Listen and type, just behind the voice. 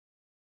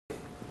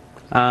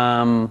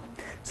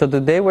So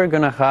today we're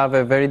going to have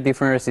a very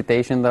different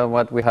recitation than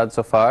what we had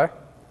so far,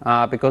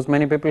 because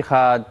many people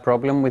had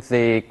problem with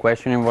the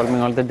question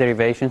involving all the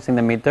derivations in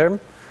the midterm.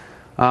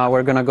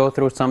 We're going to go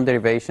through some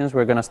derivations.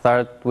 We're going to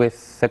start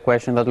with a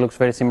question that looks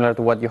very similar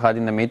to what you had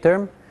in the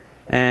midterm,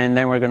 and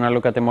then we're going to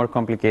look at a more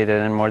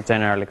complicated and more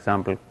general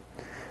example.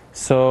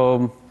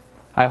 So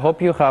I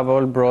hope you have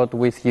all brought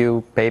with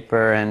you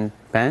paper and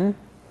pen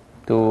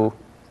to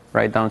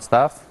write down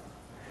stuff.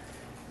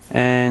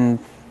 And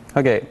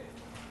okay,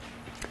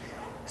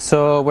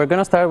 so we're going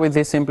to start with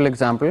this simple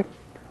example.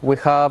 We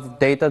have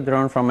data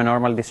drawn from a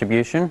normal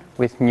distribution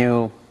with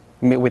mean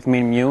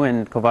mu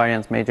and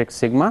covariance matrix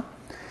sigma,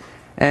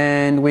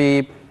 and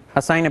we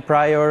assign a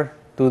prior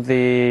to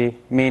the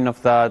mean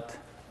of that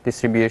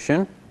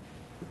distribution,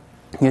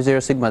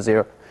 u0 sigma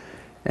 0.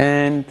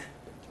 And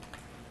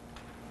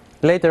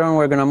later on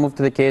we're going to move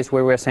to the case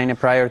where we assign a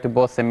prior to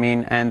both the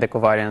mean and the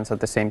covariance at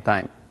the same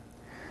time.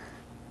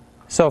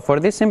 So for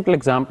this simple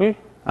example,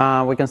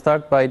 we can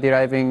start by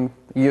deriving,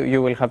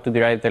 you will have to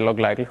derive the log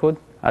likelihood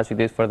as you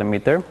did for the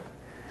midterm.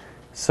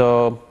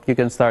 So you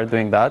can start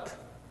doing that.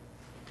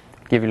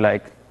 Give you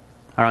like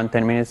around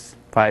 10 minutes,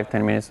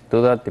 5-10 minutes to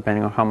do that,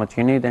 depending on how much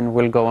you need, and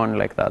we'll go on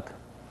like that.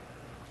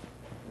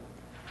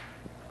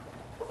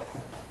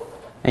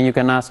 And you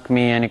can ask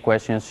me any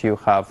questions you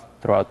have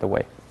throughout the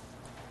way.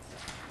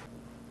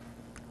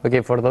 Okay,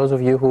 for those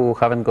of you who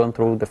haven't gone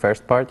through the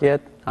first part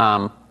yet,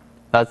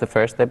 that's the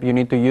first step you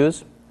need to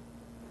use,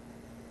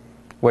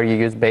 where you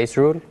use base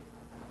rule,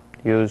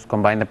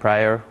 combine the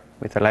prior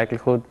with the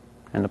likelihood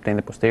and obtain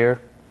the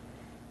posterior,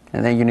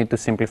 and then you need to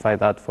simplify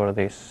that for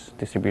this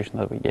distribution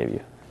that we gave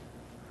you.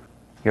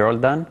 You're all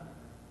done?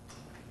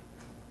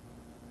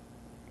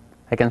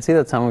 I can see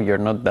that some of you are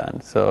not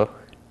done, so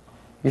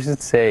you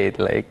should say it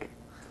like,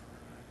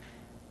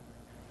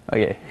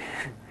 okay.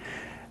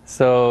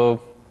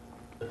 So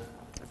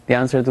the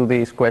answer to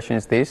this question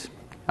is this.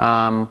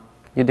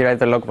 You derive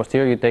the log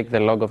posterior, you take the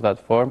log of that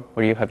form,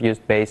 where you have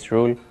used base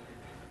rule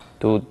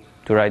to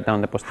write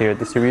down the posterior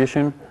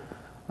distribution.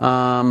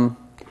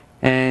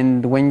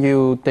 And when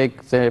you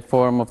take the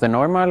form of the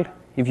normal,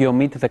 if you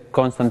omit the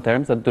constant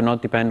terms that do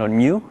not depend on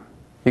mu,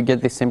 you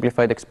get this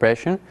simplified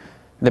expression.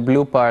 The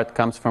blue part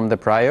comes from the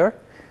prior,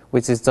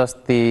 which is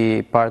just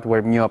the part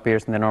where mu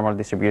appears in the normal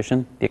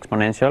distribution, the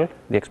exponential,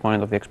 the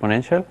exponent of the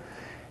exponential.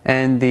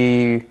 And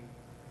the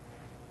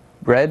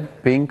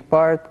red, pink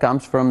part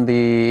comes from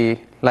the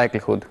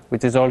likelihood,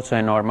 which is also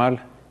a normal,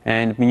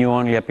 and mu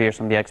only appears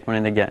on the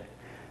exponent again.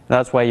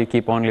 That's why you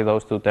keep only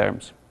those two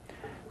terms.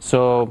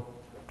 So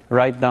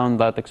write down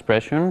that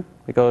expression,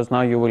 because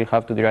now you will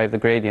have to derive the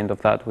gradient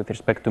of that with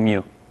respect to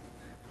mu.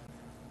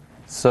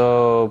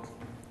 So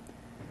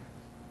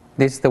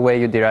this is the way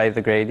you derive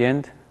the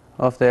gradient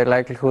of the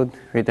likelihood,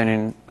 written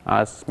in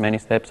as many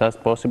steps as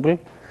possible.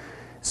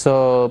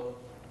 So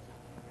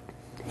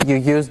you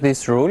use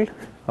this rule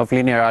of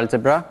linear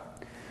algebra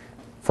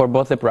for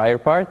both the prior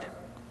part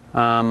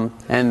and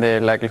the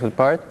likelihood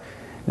part.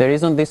 The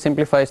reason this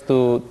simplifies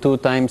to 2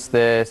 times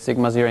the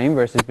sigma 0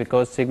 inverse is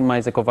because sigma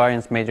is a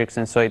covariance matrix,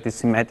 and so it is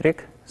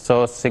symmetric.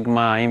 So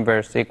sigma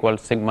inverse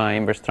equals sigma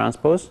inverse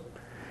transpose.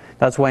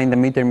 That's why in the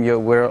midterm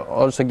we're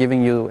also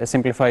giving you a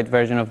simplified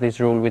version of this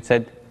rule, which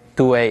said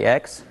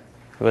 2ax.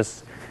 It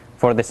was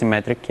for the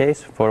symmetric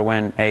case, for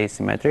when A is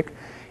symmetric.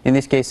 In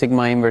this case,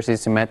 sigma inverse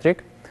is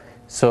symmetric,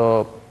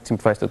 so it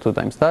simplifies to 2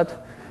 times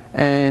that.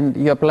 And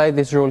you apply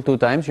this rule 2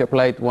 times. You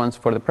apply it once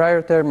for the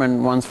prior term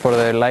and once for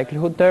the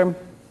likelihood term,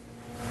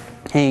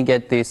 and you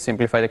get this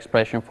simplified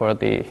expression for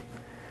the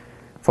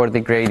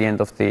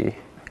gradient of the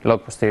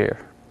log posterior.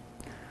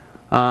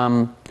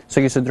 So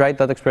you should write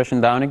that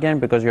expression down again,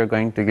 because you're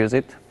going to use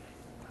it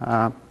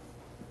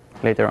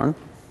later on.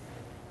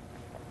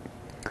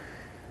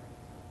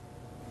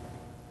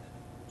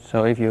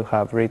 So if you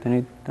have written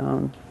it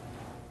down.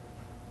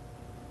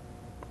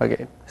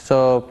 Okay,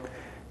 so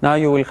now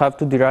you will have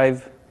to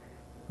derive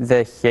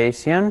the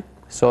Hessian,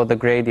 so the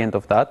gradient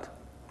of that,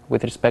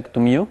 with respect to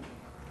mu.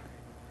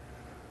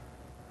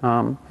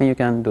 And you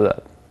can do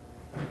that.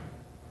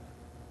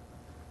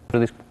 Do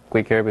this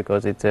quicker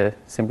because it's a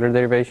simpler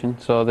derivation.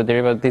 So the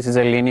derivative, this is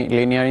a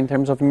linear in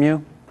terms of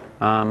mu.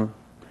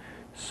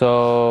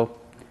 So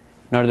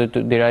in order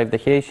to derive the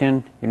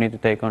Hessian, you need to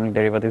take only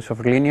derivatives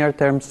of linear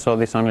terms. So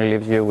this only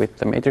leaves you with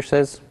the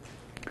matrices.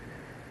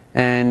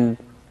 And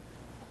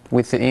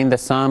within the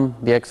sum,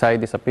 the xi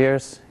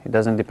disappears. It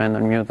doesn't depend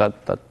on mu,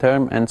 that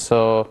term. And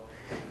so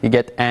you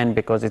get n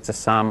because it's a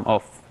sum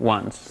of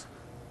ones,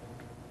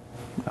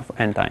 of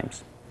n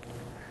times.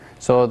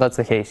 So that's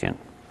the Hessian.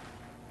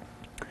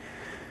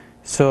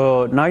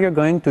 So now you're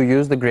going to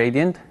use the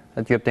gradient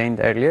that you obtained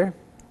earlier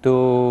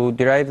to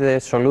derive the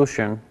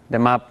solution, the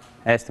map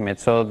estimate.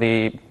 So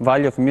the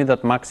value of mu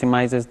that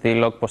maximizes the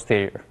log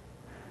posterior.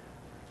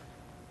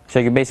 So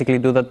you basically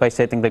do that by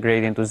setting the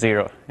gradient to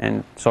 0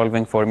 and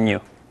solving for mu.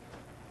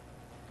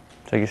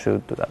 So you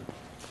should do that.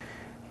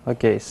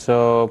 Okay,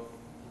 so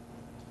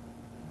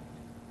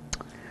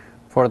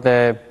for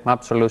the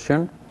map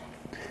solution,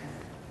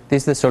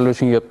 this is the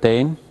solution you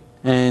obtain.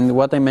 And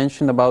what I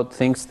mentioned about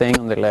things staying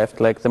on the left,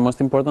 like the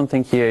most important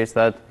thing here is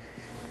that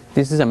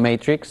this is a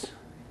matrix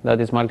that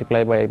is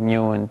multiplied by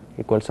mu and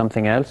equals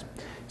something else.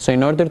 So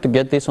in order to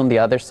get this on the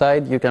other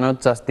side, you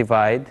cannot just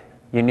divide.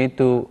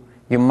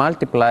 You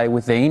multiply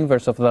with the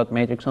inverse of that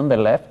matrix on the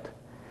left.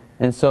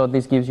 And so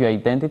this gives you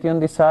identity on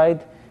this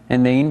side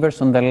and the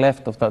inverse on the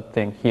left of that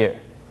thing here.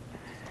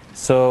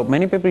 So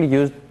many people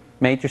use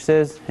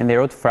matrices and they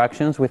wrote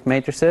fractions with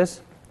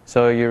matrices.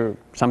 So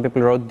some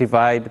people wrote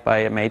divide by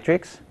a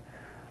matrix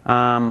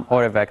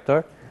or a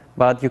vector.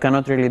 But you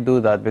cannot really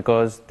do that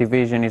because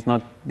division is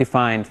not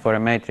defined for a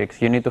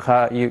matrix. You need to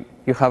have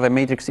you have a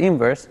matrix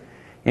inverse.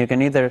 You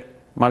can either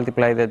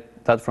multiply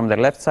that from the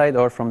left side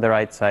or from the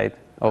right side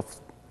of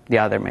the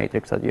other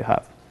matrix that you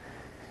have.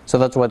 So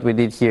that's what we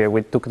did here.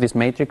 We took this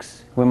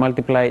matrix, we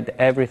multiplied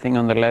everything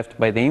on the left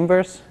by the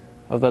inverse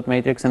of that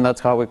matrix, and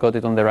that's how we got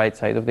it on the right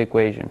side of the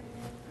equation.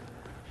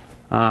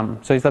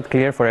 So is that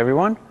clear for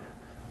everyone?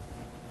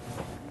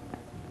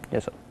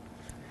 Yes, sir.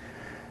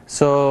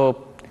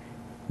 So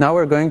now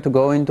we're going to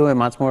go into a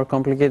much more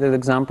complicated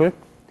example.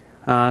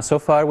 So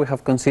far we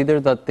have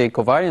considered that the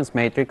covariance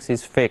matrix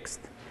is fixed.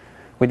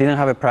 We didn't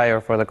have a prior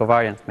for the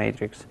covariance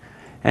matrix.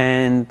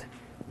 And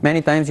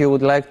many times you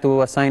would like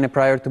to assign a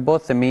prior to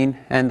both the mean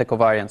and the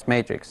covariance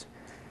matrix.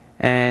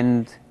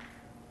 And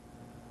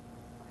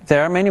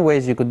there are many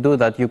ways you could do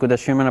that. You could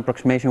assume an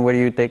approximation where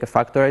you take a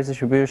factorized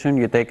distribution,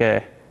 you take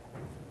a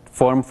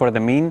form for the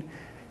mean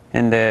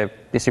and the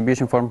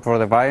distribution form for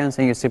the variance,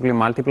 and you simply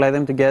multiply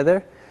them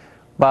together.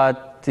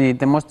 But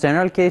the most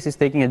general case is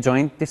taking a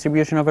joint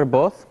distribution over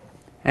both.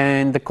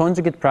 And the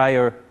conjugate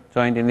prior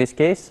joint in this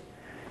case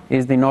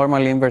is the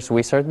normal inverse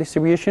Wishart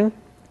distribution.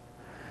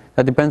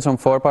 That depends on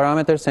 4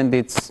 parameters, and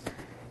it's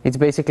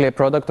basically a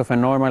product of a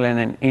normal and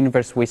an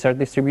inverse Wishart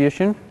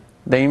distribution.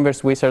 The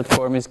inverse Wishart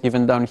form is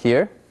given down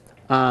here.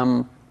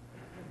 And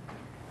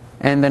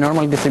the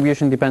normal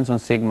distribution depends on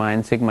sigma,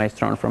 and sigma is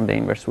drawn from the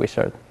inverse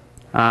Wishart.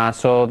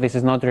 So this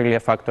is not really a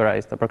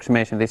factorized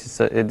approximation. This is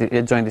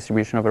a joint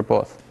distribution over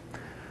both.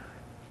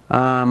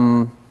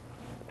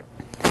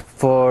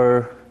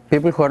 For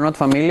people who are not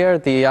familiar,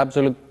 the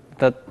absolute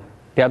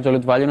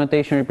value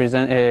notation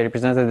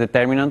represents the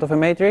determinant of a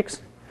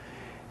matrix.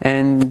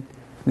 And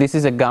this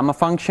is a gamma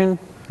function.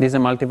 This is a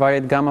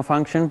multivariate gamma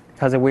function. It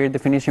has a weird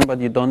definition, but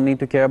you don't need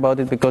to care about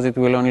it because it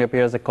will only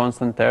appear as a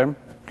constant term.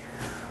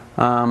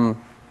 And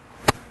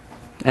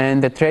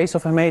the trace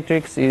of a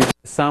matrix is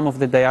the sum of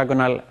the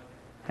diagonal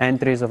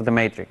entries of the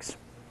matrix.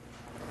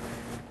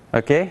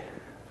 Okay?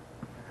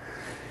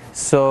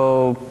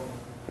 So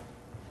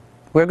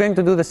we're going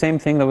to do the same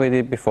thing that we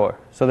did before.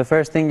 So the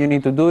first thing you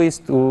need to do is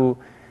to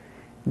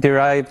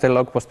derive the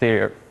log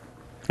posterior.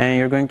 And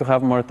you're going to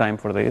have more time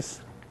for this.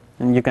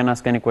 And you can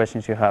ask any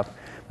questions you have.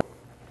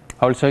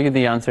 I'll show you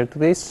the answer to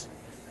this.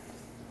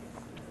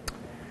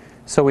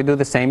 So we do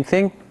the same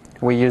thing.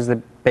 We use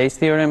the Bayes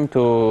theorem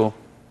to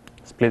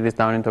split this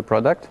down into a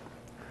product.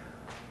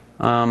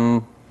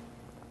 And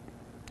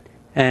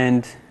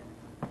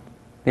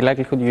the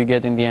likelihood you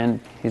get in the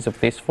end is of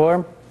this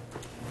form.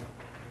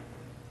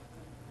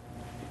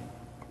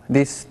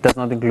 This does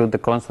not include the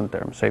constant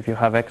terms. So if you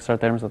have extra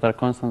terms that are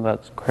constant,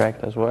 that's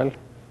correct as well.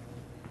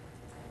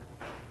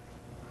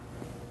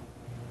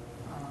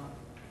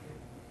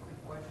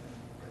 Quick question.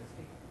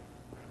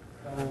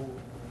 So the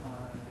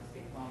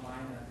sigma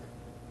minus is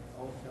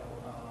also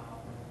a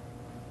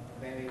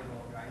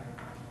variable, right?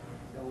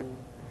 So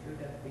should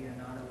that be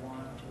another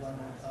one more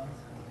term?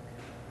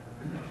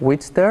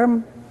 Which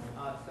term?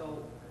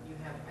 So you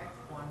have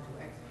x1 to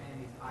xn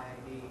is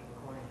IID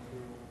according to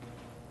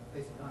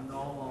this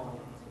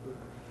normal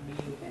mu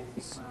and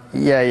sigma.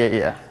 Yeah.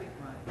 Sigma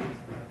is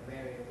a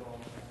variable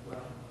as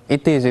well.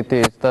 It is.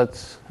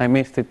 I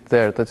missed it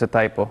there. That's a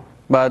typo.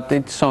 But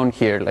it's shown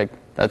here, like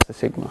that's the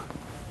sigma.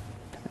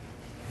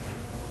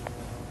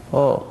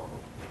 Oh.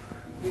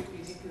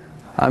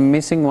 I'm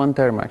missing one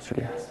term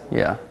actually.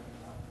 Yeah.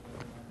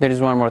 There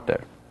is one more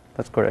term.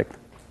 That's correct.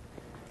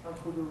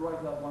 Could you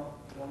write that one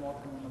more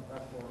time on the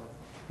back?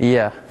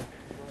 Yeah.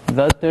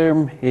 That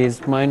term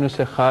is minus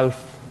a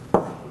half.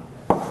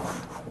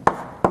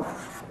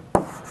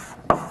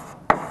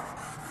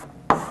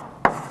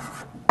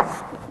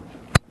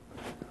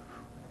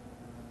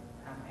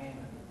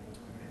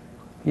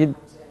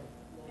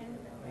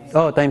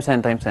 Times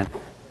n.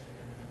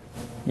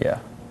 Yeah.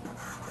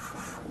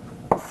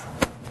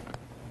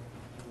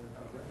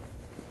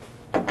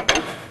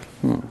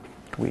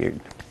 Weird.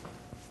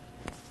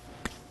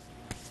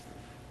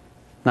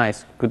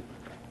 Nice, good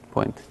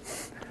point.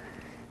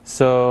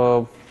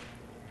 So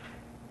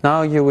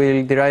now you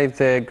will derive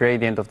the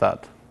gradient of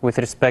that with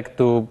respect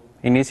to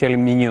initially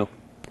mu.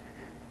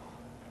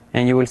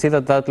 And you will see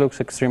that that looks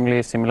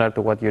extremely similar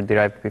to what you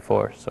derived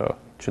before. So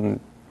it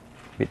shouldn't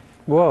be,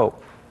 whoa,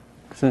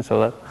 shouldn't show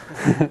that.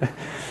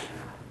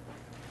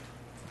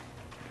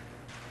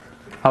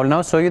 I'll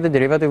now show you the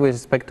derivative with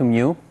respect to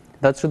mu.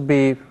 That's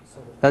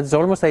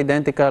almost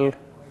identical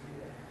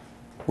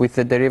with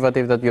the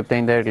derivative that you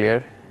obtained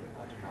earlier.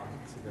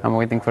 I'm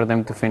waiting for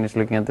them to finish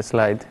looking at the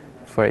slide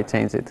before I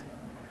change it.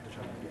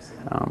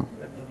 Um,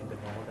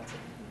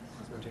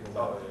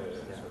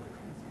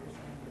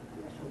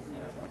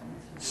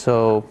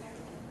 so,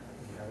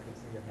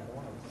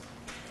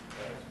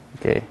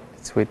 okay,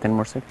 let's wait 10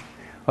 more seconds.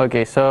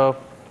 Okay, so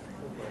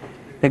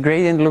the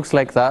gradient looks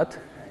like that,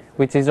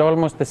 which is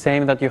almost the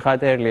same that you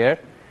had earlier,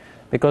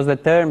 because the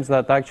terms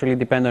that actually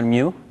depend on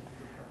mu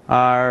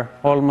are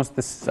almost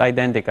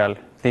identical.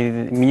 The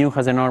mu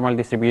has a normal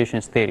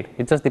distribution still.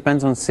 It just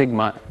depends on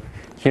sigma.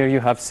 Here you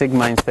have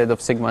sigma instead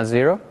of sigma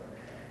 0,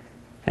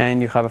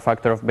 and you have a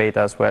factor of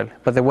beta as well.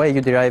 But the way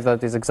you derive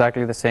that is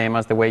exactly the same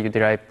as the way you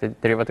derive the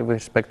derivative with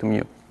respect to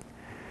mu.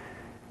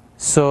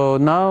 So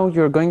now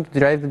you're going to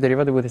derive the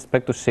derivative with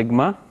respect to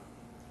sigma.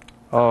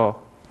 Oh,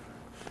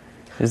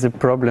 there's a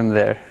problem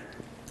there.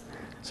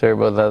 Sorry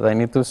about that. I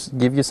need to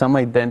give you some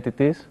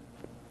identities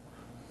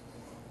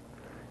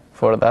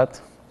for that.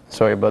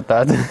 Sorry about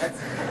that.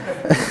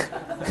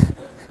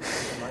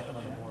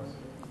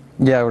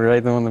 Yeah, we'll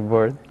write them on the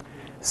board.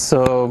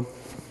 So,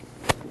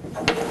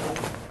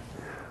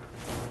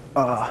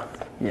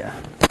 yeah.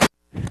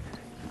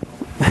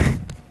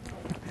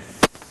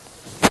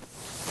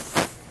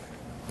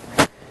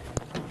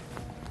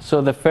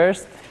 So the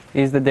first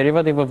is the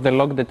derivative of the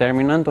log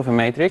determinant of a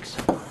matrix.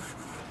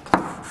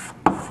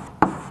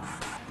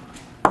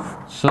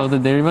 So the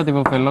derivative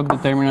of a log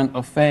determinant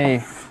of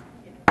A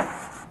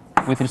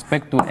with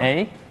respect to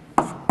A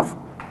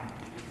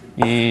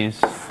is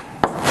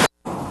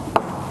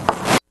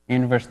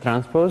inverse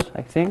transpose,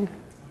 I think.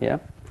 Yeah.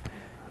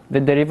 The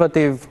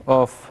derivative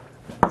of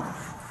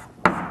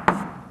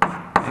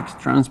X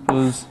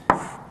transpose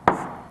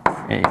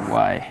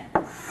AY,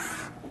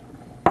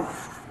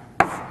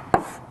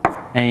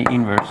 A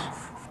inverse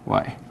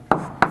Y.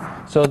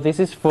 So this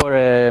is for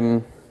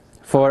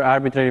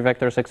arbitrary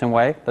vectors X and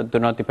Y that do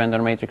not depend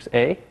on matrix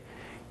A.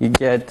 You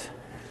get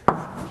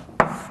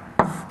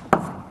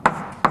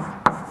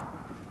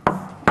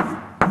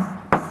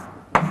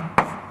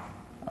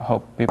I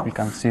hope people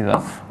can see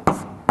that.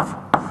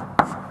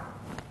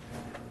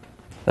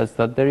 That's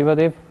that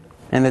derivative.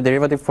 And the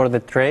derivative for the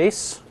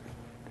trace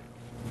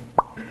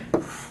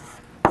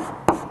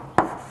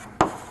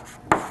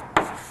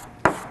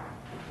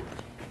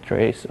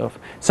of.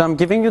 So I'm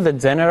giving you the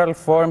general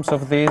forms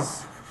of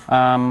these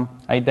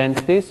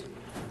identities.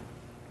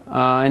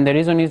 And the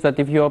reason is that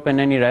if you open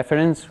any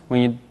reference,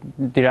 when you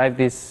derive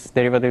these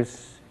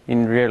derivatives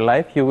in real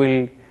life, you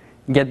will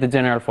get the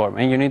general form.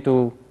 And you need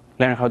to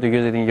learn how to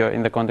use it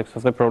in the context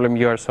of the problem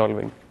you are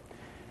solving.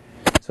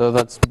 So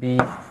that's B.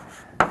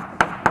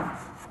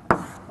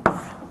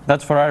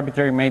 That's for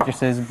arbitrary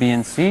matrices B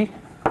and C.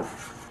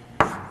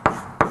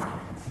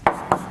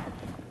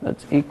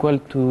 That's equal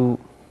to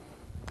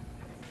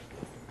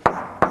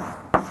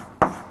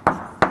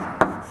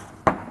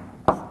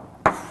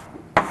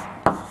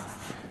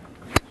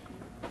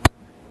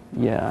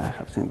yeah, I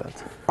have seen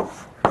that.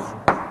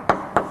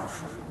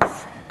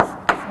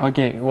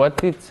 Okay,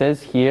 what it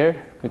says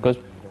here, because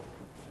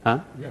huh?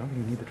 Yeah,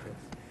 you need the trace.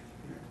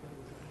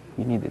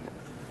 You need it.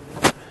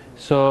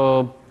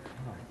 So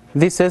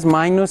this says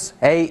minus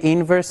A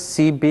inverse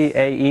CB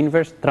A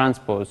inverse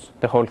transpose,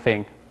 the whole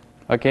thing.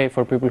 Okay,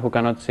 for people who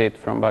cannot see it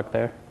from back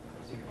there.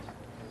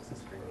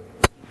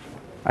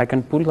 I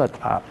can pull that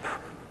up.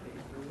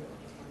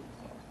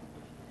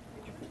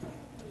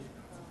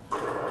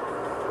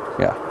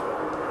 Yeah.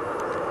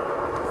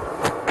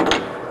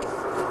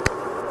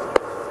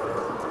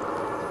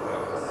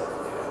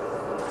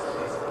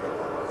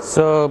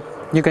 So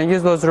you can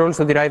use those rules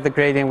to derive the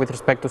gradient with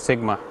respect to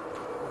sigma.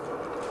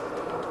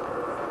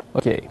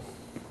 Okay.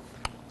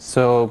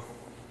 So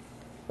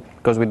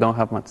because we don't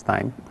have much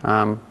time,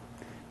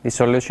 the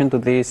solution to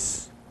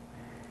this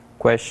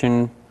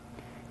question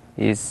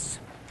is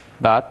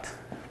that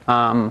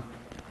the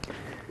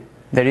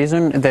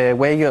reason, the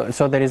way you,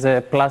 so there is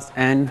a plus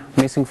n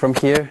missing from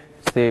here.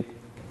 It's the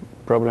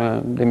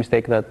problem, the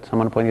mistake that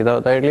someone pointed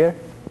out earlier.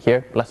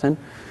 Here, plus n.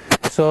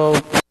 So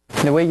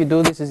the way you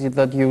do this is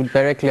that you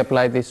directly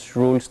apply these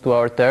rules to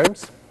our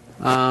terms.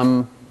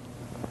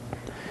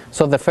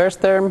 So the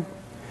first term,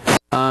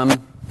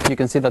 you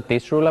can see that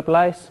this rule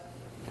applies.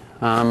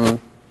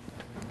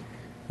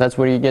 That's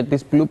where you get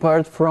this blue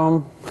part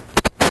from.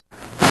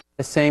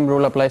 The same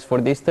rule applies for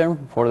this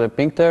term, for the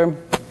pink term.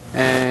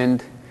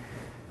 And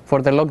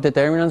for the log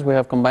determinants, we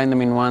have combined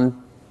them in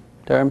one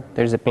term.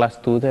 There's a plus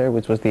 2 there,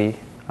 which was the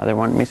other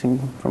one missing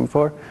from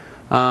before.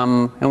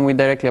 And we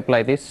directly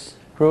apply this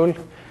rule.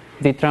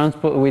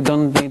 We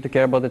don't need to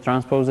care about the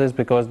transposes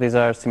because these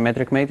are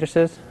symmetric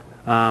matrices.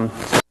 So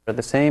they're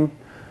the same.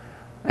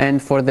 And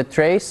for the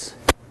trace,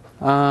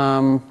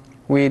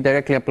 we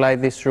directly apply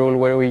this rule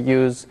where we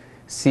use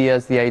C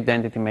as the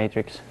identity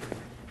matrix.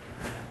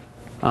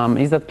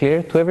 Is that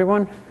clear to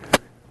everyone?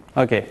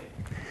 Okay.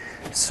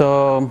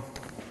 So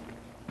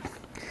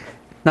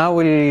now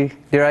we'll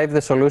derive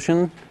the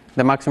solution,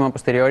 the maximum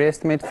posteriori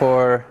estimate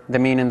for the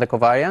mean and the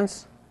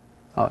covariance.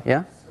 Oh,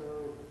 yeah?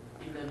 So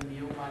in the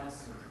mu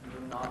minus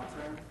mu naught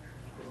term,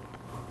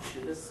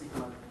 should the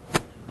sigma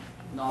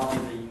not be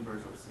the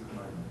inverse of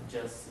sigma,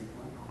 just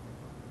sigma?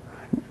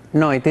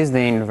 No, it is the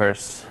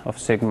inverse of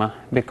sigma,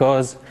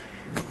 because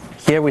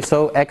here we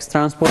saw x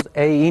transpose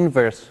A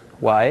inverse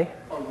y.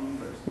 Oh,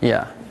 inverse.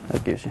 Yeah,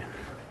 that gives you.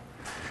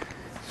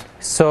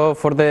 So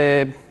for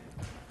the,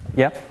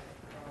 yeah?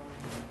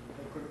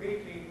 Could we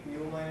treat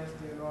mu minus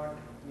mu naught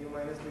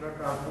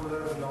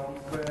transpose as norm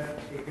square,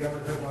 take it up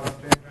as a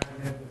constant,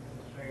 and then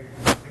write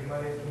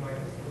sigma raised to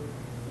minus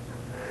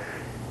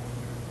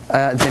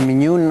 2? The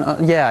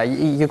mu, yeah,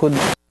 you could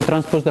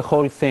transpose the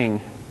whole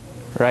thing,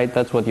 right?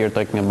 That's what you're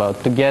talking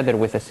about, together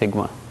with a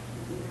sigma.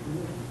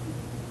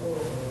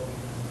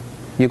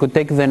 You could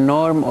take the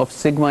norm of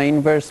sigma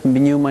inverse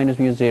mu minus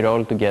mu 0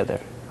 all together,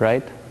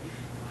 right?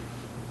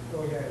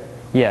 Oh,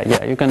 yeah.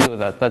 Yeah, you can do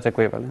that. That's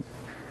equivalent.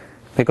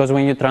 Because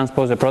when you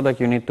transpose a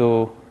product, you need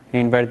to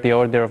invert the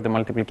order of the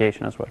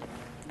multiplication as well.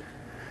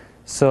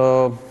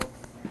 So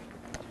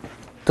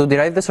to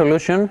derive the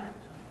solution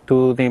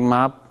to the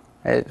map,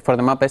 for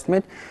the map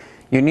estimate,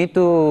 you need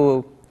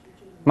to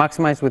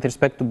maximize with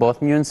respect to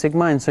both mu and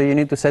sigma, and so you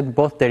need to set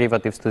both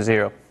derivatives to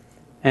 0.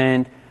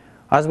 And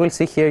as we'll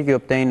see here, you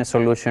obtain a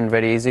solution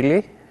very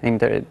easily.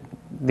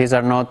 These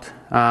are not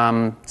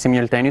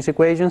simultaneous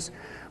equations,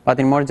 but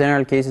in more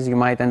general cases, you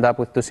might end up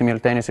with two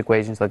simultaneous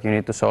equations that you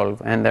need to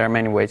solve, and there are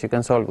many ways you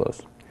can solve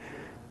those.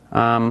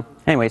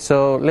 Anyway,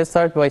 so let's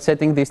start by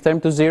setting this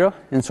term to 0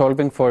 and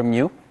solving for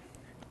mu.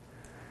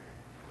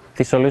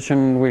 The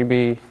solution will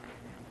be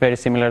very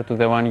similar to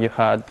the one you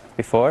had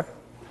before,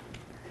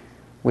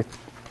 with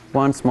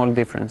one small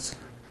difference,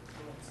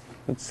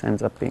 which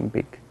ends up being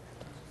big.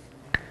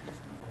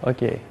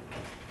 Okay,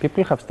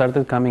 people have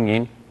started coming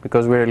in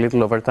because we're a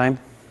little over time.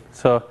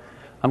 So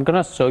I'm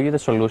going to show you the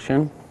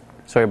solution.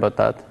 Sorry about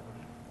that.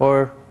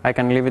 Or I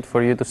can leave it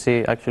for you to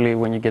see actually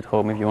when you get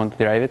home if you want to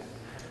derive it.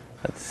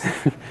 That's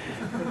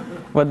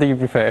what do you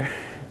prefer?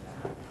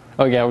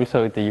 Okay, I will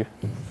show it to you.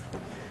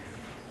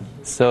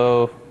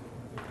 So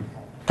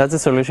that's the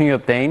solution you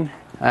obtain.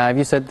 If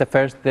you set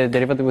the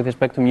derivative with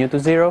respect to mu to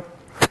 0.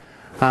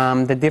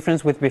 The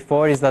difference with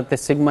before is that the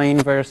sigma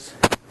inverse,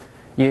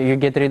 you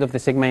get rid of the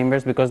sigma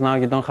inverse because now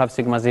you don't have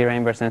sigma 0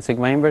 inverse and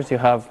sigma inverse, you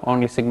have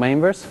only sigma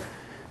inverse.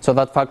 So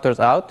that factors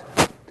out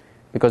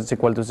because it's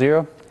equal to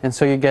 0. And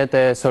so you get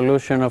a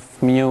solution of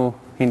mu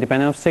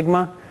independent of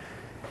sigma.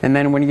 And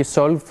then when you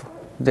solve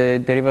the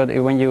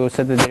derivative, when you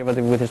set the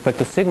derivative with respect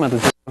to sigma to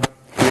 0, you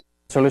get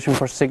a solution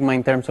for sigma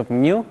in terms of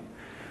mu,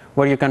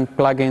 where you can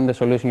plug in the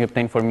solution you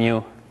obtain for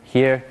mu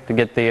here to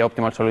get the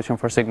optimal solution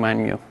for sigma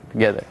and mu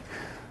together.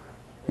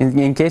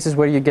 In cases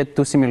where you get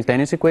two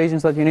simultaneous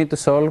equations that you need to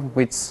solve,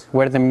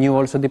 where the mu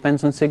also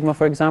depends on sigma,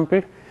 for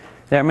example,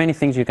 there are many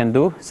things you can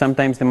do.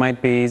 Sometimes they might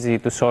be easy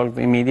to solve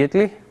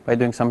immediately by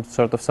doing some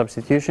sort of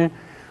substitution,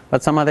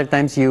 but some other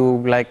times you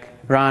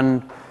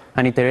run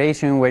an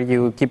iteration where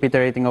you keep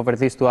iterating over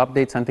these two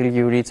updates until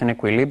you reach an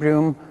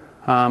equilibrium.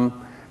 But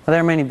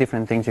there are many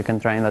different things you can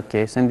try in that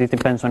case, and it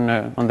depends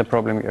on the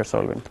problem you're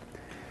solving.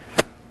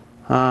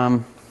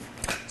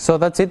 So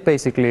that's it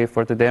basically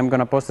for today. I'm going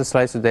to post the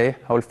slides today.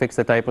 I will fix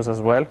the typos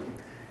as well.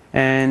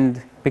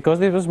 And because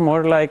this was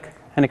more like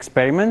an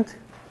experiment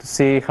to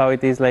see how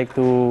it is like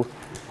to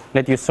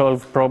let you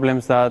solve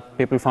problems that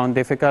people found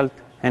difficult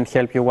and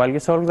help you while you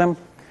solve them,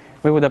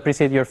 we would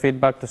appreciate your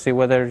feedback to see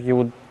whether you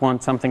would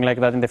want something like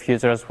that in the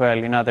future as well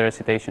in other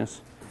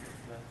recitations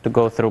to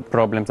go through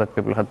problems that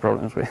people had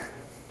problems with.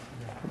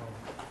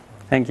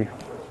 Thank you.